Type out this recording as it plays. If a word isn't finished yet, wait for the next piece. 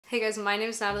Hey guys, my name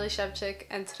is Natalie Shevchik,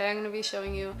 and today I'm going to be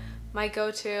showing you my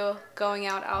go-to going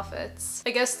out outfits.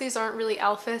 I guess these aren't really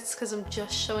outfits because I'm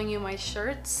just showing you my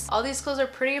shirts. All these clothes are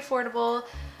pretty affordable.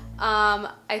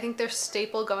 I think they're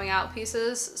staple going out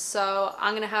pieces, so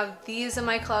I'm gonna have these in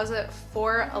my closet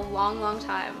for a long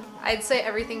time. I'd say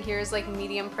everything here is like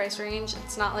medium price range.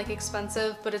 It's not like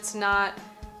expensive, but it's not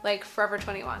like Forever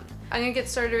 21. I'm gonna get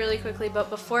started really quickly,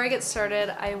 but before I get started,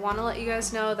 I want to let you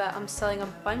guys know that I'm selling a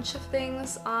bunch of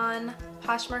things on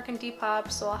Poshmark and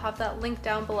Depop, so I'll have that link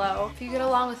down below. If you get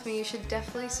along with me, you should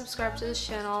definitely subscribe to this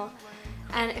channel.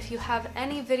 And if you have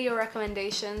any video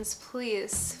recommendations,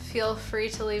 please feel free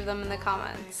to leave them in the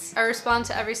comments. I respond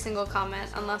to every single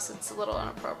comment unless it's a little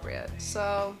inappropriate,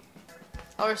 so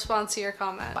I'll respond to your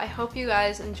comment. I hope you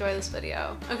guys enjoy this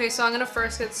video. Okay, so I'm gonna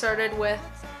first get started with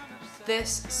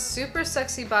this super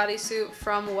sexy bodysuit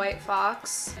from White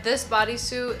Fox. This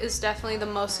bodysuit is definitely the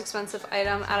most expensive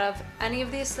item out of any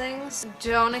of these things.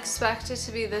 Don't expect it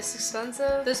to be this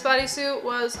expensive. This bodysuit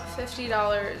was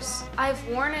 $50. I've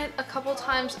worn it a couple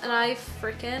times and I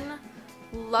freaking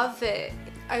love it.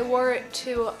 I wore it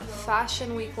to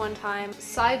Fashion Week one time.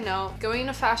 Side note, going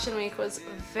to Fashion Week was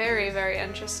very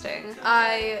interesting.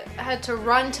 I had to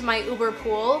run to my Uber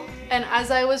pool, and as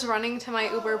I was running to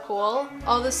my Uber pool,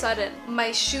 all of a sudden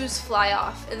my shoes fly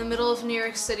off in the middle of New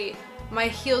York City. My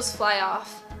heels fly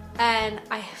off and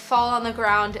I fall on the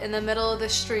ground in the middle of the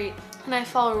street, and I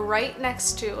fall right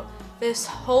next to this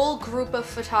whole group of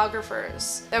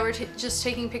photographers that were just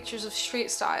taking pictures of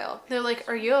street style. They're like,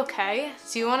 "Are you okay?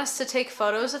 Do you want us to take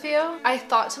photos of you?" I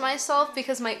thought to myself,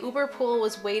 because my Uber pool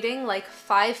was waiting like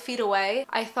 5 feet away,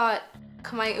 I thought,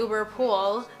 my Uber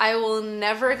pool, I will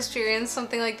never experience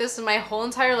something like this in my whole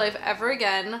entire life ever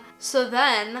again. So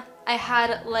then I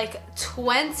had like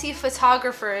 20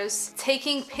 photographers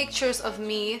taking pictures of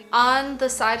me on the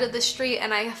side of the street,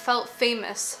 and I felt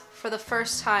famous for the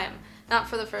first time. Not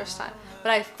for the first time,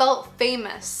 but I felt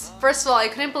famous. First of all, I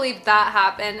couldn't believe that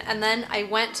happened, and then I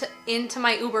went into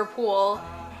my Uber pool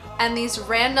and these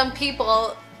random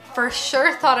people for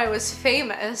sure thought I was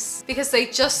famous because they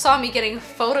just saw me getting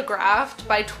photographed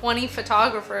by 20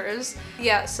 photographers.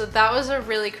 Yeah, so that was a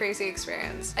really crazy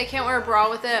experience. I can't wear a bra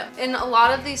with it. In a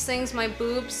lot of these things, my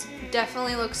boobs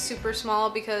definitely look super small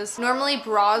because normally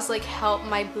bras like help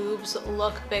my boobs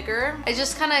look bigger. I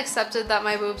just kind of accepted that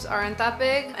my boobs aren't that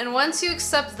big. And once you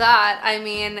accept that, I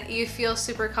mean, you feel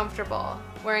super comfortable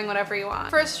wearing whatever you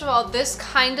want. First of all, this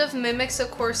kind of mimics a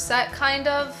corset, kind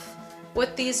of,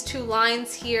 with these two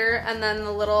lines here and then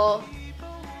the little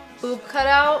boob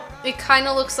cutout. It kind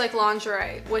of looks like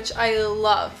lingerie, which I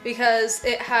love because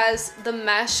it has the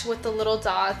mesh with the little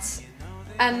dots,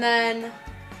 and then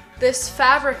this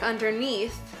fabric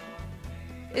underneath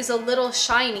is a little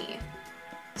shiny.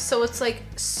 So it's like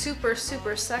super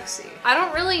sexy. I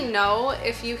don't really know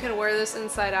if you can wear this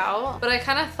inside out, but I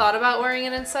kind of thought about wearing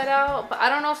it inside out, but I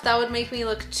don't know if that would make me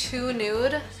look too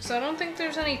nude. So I don't think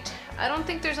there's any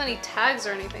tags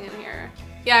or anything in here.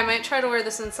 Yeah, I might try to wear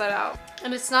this inside out.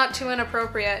 And it's not too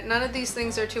inappropriate. None of these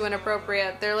things are too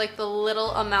inappropriate. They're like the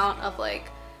little amount of like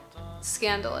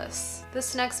scandalous.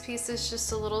 This next piece is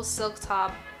just a little silk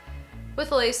top with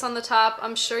lace on the top.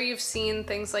 I'm sure you've seen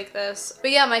things like this.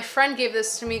 But yeah, my friend gave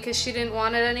this to me because she didn't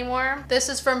want it anymore. This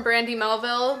is from Brandy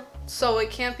Melville, so it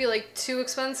can't be like too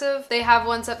expensive. They have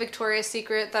ones at Victoria's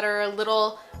Secret that are a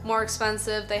little more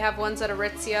expensive. They have ones at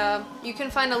Aritzia. You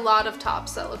can find a lot of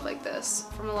tops that look like this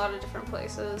from a lot of different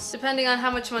places, depending on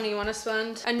how much money you want to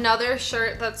spend. Another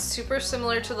shirt that's super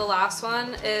similar to the last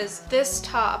one is this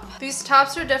top. These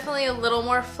tops are definitely a little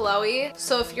more flowy,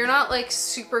 so if you're not like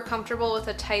super comfortable with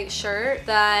a tight shirt,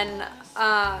 then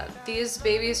these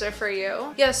babies are for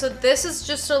you. Yeah, so this is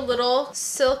just a little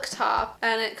silk top,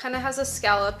 and it kind of has a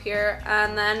scallop here,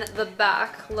 and then the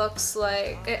back looks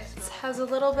like it has a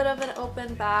little bit of an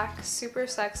open back, super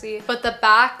sexy, but the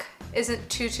back isn't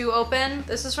too open.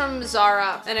 This is from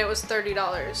Zara and it was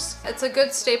 $30. It's a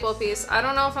good staple piece. I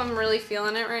don't know if I'm really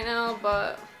feeling it right now,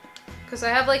 but because I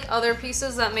have like other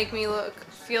pieces that make me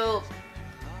feel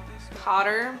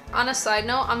hotter. On a side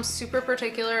note, I'm super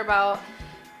particular about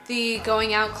the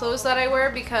going out clothes that I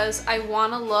wear because I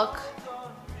want to look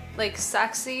like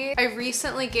sexy. I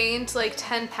recently gained like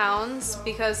 10 pounds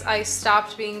because I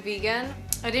stopped being vegan.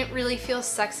 I didn't really feel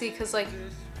sexy because like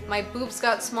my boobs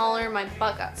got smaller, my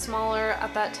butt got smaller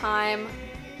at that time.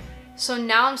 So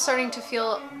now I'm starting to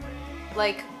feel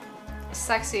like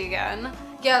sexy again.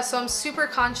 Yeah, so I'm super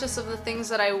conscious of the things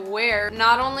that I wear.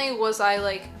 Not only was I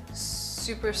like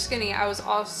super skinny,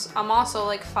 I'm also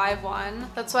like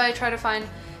 5'1". That's why I try to find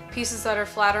pieces that are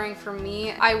flattering for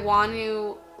me. I want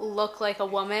to look like a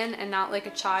woman and not like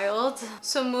a child.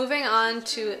 So moving on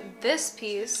to this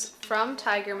piece from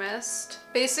Tiger Mist.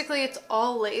 Basically it's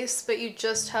all lace, but you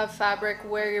just have fabric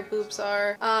where your boobs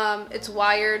are. It's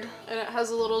wired and it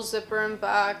has a little zipper in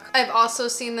back. I've also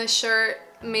seen this shirt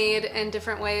made in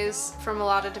different ways from a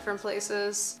lot of different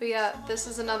places. But yeah, this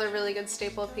is another really good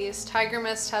staple piece. Tiger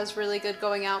Mist has really good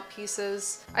going out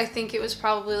pieces. I think it was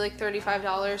probably like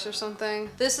 $35 or something.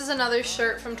 This is another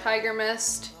shirt from Tiger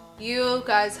Mist. You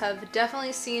guys have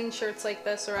definitely seen shirts like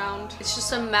this around. It's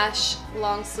just a mesh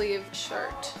long sleeve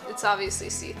shirt. It's obviously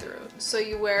see-through. So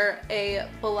you wear a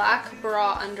black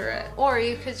bra under it, or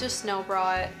you could just no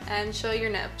bra it and show your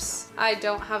nips. I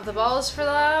don't have the balls for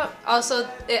that. Also,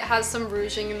 it has some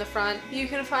rouging in the front. You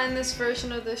can find this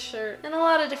version of this shirt in a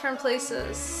lot of different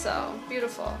places, so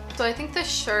beautiful. So I think the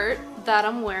shirt that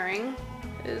I'm wearing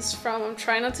is from, I'm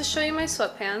trying not to show you my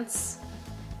sweatpants.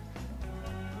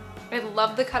 I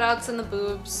love the cutouts and the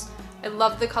boobs. I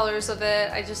love the colors of it.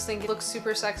 I just think it looks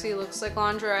super sexy. It looks like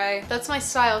lingerie. That's my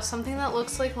style, something that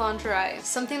looks like lingerie.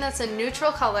 Something that's a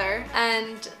neutral color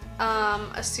and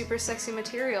a super sexy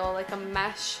material like a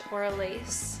mesh or a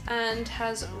lace, and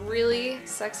has really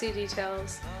sexy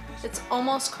details. It's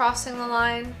almost crossing the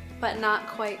line, but not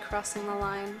quite crossing the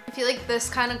line. I feel like these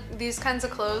kinds of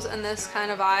clothes and this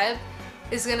kind of vibe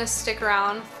is gonna stick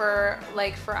around for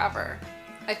like forever.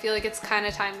 I feel like it's kind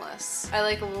of timeless. I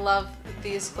like love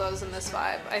these clothes and this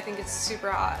vibe. I think it's super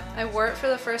hot. I wore it for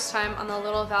the first time on the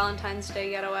little Valentine's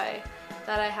Day getaway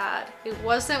that I had. It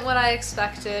wasn't what I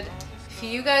expected. If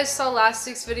you guys saw last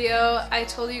week's video, I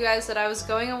told you guys that I was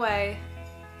going away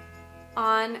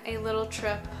on a little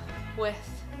trip with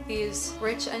these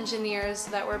rich engineers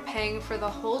that were paying for the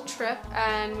whole trip,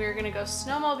 and we were gonna go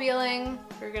snowmobiling,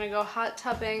 we were gonna go hot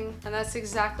tubbing, and that's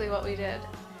exactly what we did.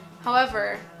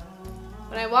 However,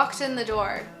 when I walked in the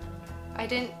door, I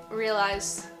didn't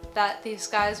realize that these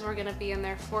guys were gonna be in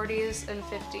their 40s and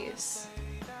 50s.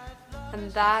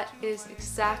 And that is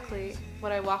exactly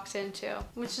what I walked into,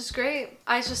 which is great.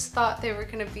 I just thought they were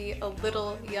gonna be a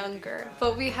little younger.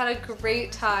 But we had a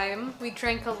great time. We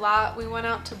drank a lot, we went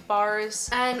out to bars,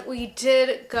 and we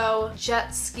did go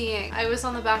jet skiing. I was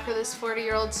on the back of this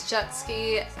 40-year-old's jet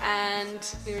ski,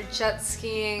 and we were jet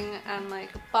skiing and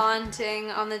like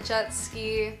bonding on the jet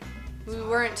ski. We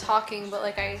weren't talking, but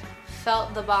like I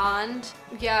felt the bond.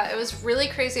 Yeah, it was really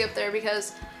crazy up there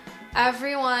because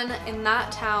everyone in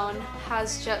that town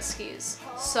has jet skis.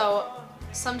 So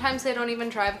sometimes they don't even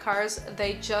drive cars,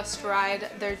 they just ride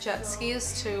their jet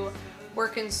skis to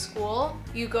work and school.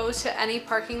 You go to any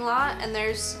parking lot and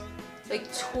there's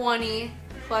like 20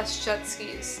 plus jet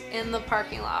skis in the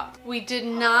parking lot. We did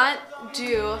not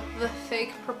do the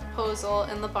fake proposal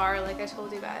in the bar like I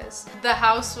told you guys. The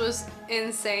house was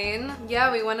insane. Yeah,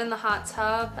 we went in the hot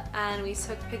tub and we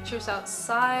took pictures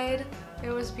outside.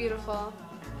 It was beautiful.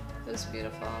 It was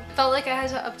beautiful. Felt like I had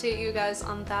to update you guys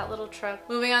on that little trip.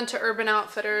 Moving on to Urban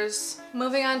Outfitters.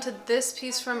 Moving on to this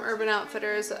piece from Urban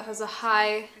Outfitters that has a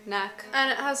high neck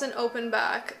and it has an open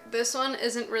back. This one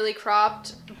isn't really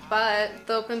cropped, but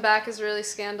the open back is really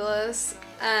scandalous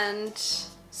and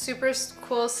super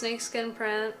cool snakeskin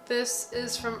print. This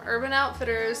is from Urban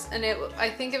Outfitters and I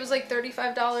think it was like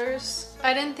 $35.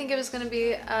 I didn't think it was gonna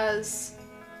be as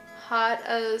hot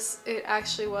as it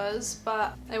actually was,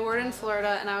 but I wore it in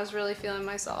Florida and I was really feeling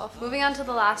myself. Moving on to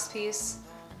the last piece.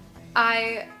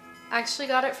 I actually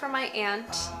got it from my aunt,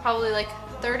 probably like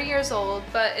 30 years old,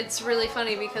 but it's really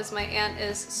funny because my aunt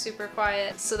is super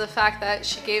quiet. So the fact that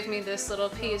she gave me this little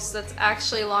piece that's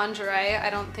actually lingerie, I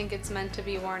don't think it's meant to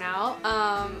be worn out,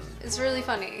 it's really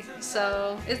funny.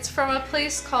 So it's from a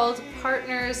place called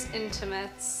Partners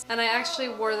Intimates, and I actually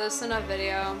wore this in a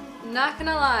video. Not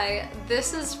gonna lie,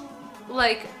 this is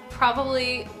like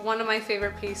probably one of my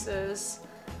favorite pieces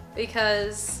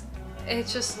because it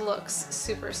just looks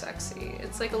super sexy.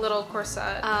 It's like a little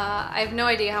corset. I have no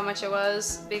idea how much it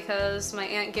was because my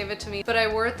aunt gave it to me, but I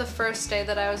wore it the first day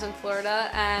that I was in Florida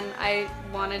and I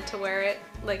wanted to wear it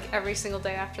like every single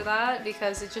day after that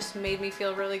because it just made me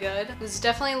feel really good. It was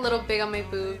definitely a little big on my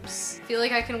boobs. I feel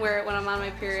like I can wear it when I'm on my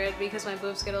period because my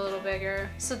boobs get a little bigger.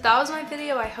 So that was my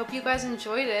video. I hope you guys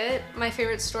enjoyed it. My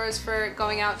favorite stores for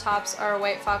going out tops are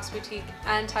White Fox Boutique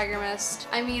and Tiger Mist.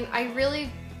 I mean, I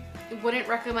really wouldn't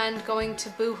recommend going to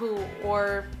Boohoo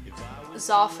or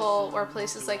Zaful or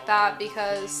places like that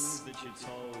because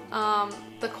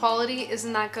the quality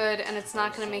isn't that good and it's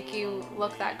not going to make you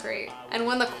look that great. And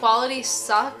when the quality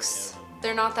sucks,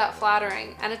 they're not that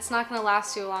flattering and it's not going to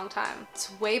last you a long time.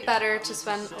 It's way better to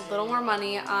spend a little more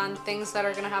money on things that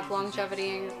are going to have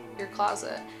longevity in your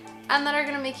closet and that are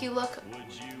going to make you look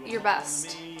your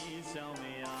best.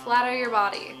 Flatter your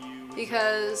body.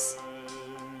 because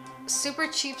super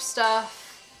cheap stuff,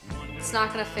 it's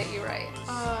not gonna fit you right.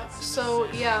 So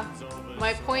yeah,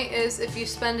 my point is if you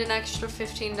spend an extra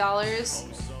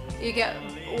 $15, you get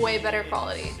way better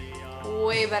quality.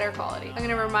 Way better quality. I'm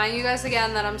gonna remind you guys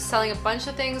again that I'm selling a bunch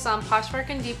of things on Poshmark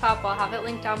and Depop. I'll have it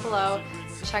linked down below.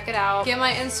 Check it out. Give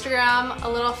my Instagram a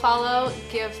little follow.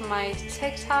 Give my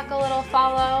TikTok a little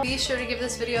follow. Be sure to give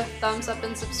this video a thumbs up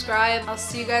and subscribe. I'll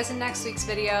see you guys in next week's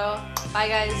video. Bye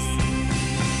guys.